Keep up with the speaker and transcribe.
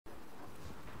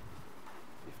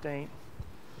15.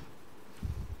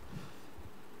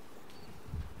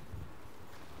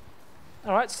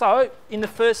 All right, so in the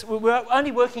first, we're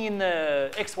only working in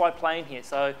the XY plane here,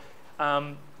 so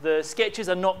the sketches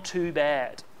are not too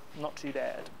bad, not too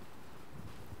bad.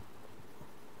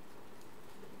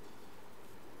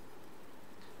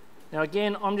 Now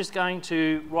again, I'm just going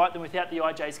to write them without the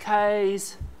ij's,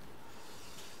 k's.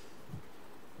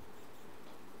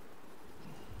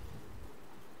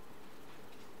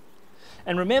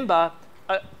 And remember,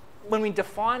 when we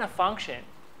define a function,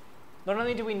 not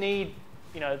only do we need,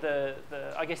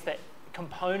 I guess the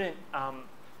component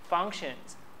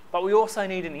functions, but we also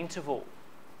need an interval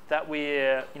that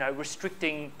we're,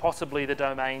 restricting possibly the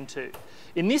domain to.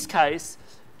 In this case,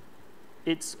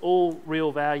 it's all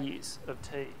real values of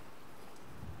t.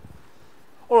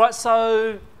 All right,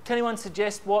 so can anyone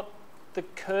suggest what the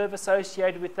curve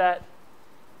associated with that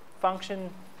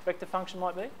function, vector function,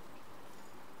 might be?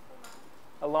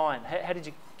 A line. How did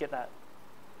you get that?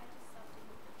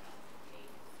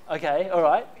 Okay, all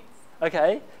right.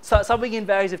 Okay, so subbing in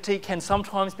values of t can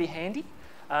sometimes be handy,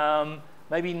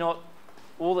 maybe not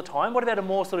all the time. What about a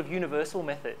more sort of universal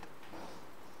method?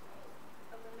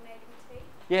 Eliminating t?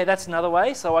 Yeah, that's another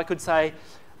way. So I could say,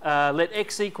 let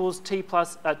x equals t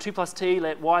plus 2 plus t,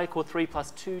 let y equal 3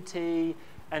 plus 2t,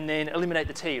 and then eliminate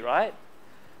the t, right?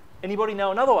 Anybody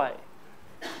know another way?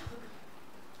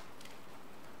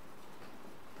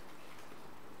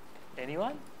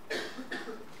 Anyone?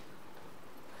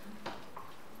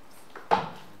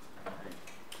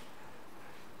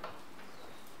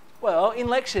 Well, in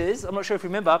lectures, I'm not sure if you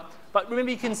remember, but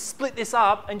remember you can split this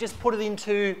up and just put it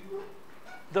into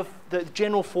the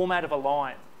general format of a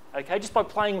line, okay, just by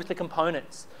playing with the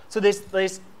components. So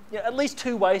there's at least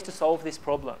two ways to solve this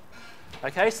problem.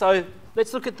 Okay, so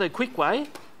let's look at the quick way.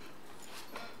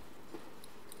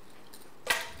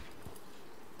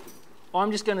 I'm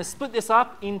just going to split this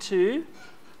up into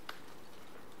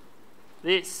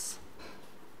this.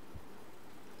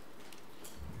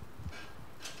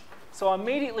 So I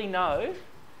immediately know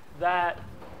that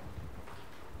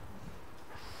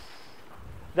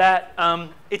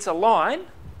it's a line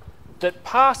that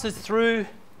passes through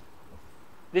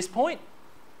this point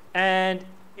and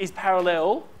is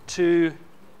parallel to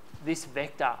this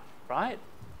vector, right?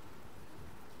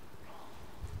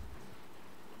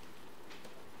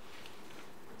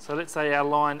 So let's say our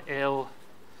line L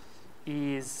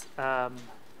is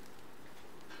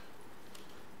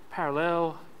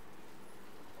parallel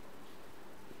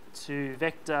to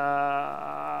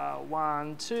vector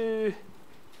 1, 2,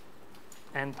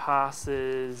 and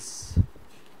passes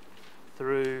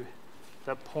through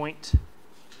the point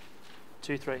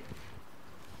 2, 3.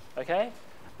 Okay?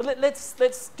 But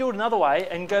let's do it another way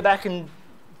and go back and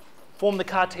form the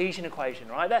Cartesian equation,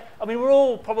 right? We're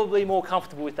all probably more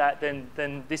comfortable with that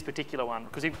than this particular one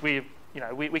because we're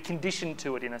conditioned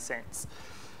to it in a sense.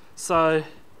 So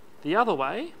the other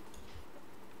way,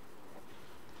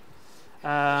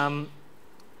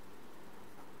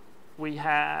 we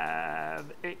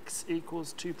have x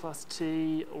equals 2 plus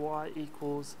t, y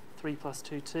equals 3 plus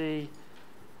 2t,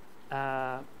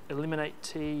 eliminate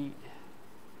t.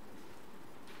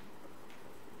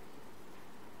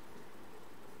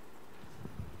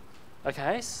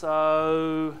 Okay,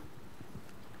 so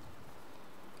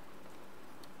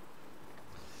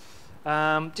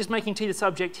just making t the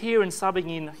subject here and subbing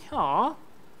in here,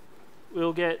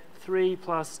 we'll get 3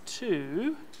 plus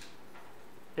 2,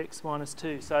 x minus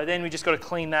 2. So then we just got to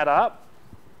clean that up,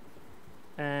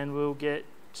 and we'll get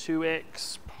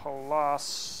 2x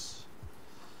plus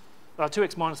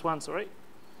 2x minus 1, sorry.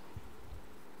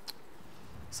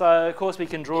 So of course we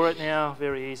can draw it now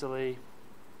very easily.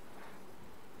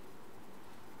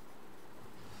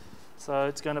 So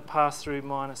it's going to pass through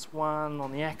minus 1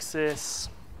 on the axis.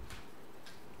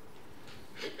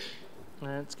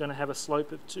 And it's going to have a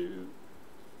slope of 2.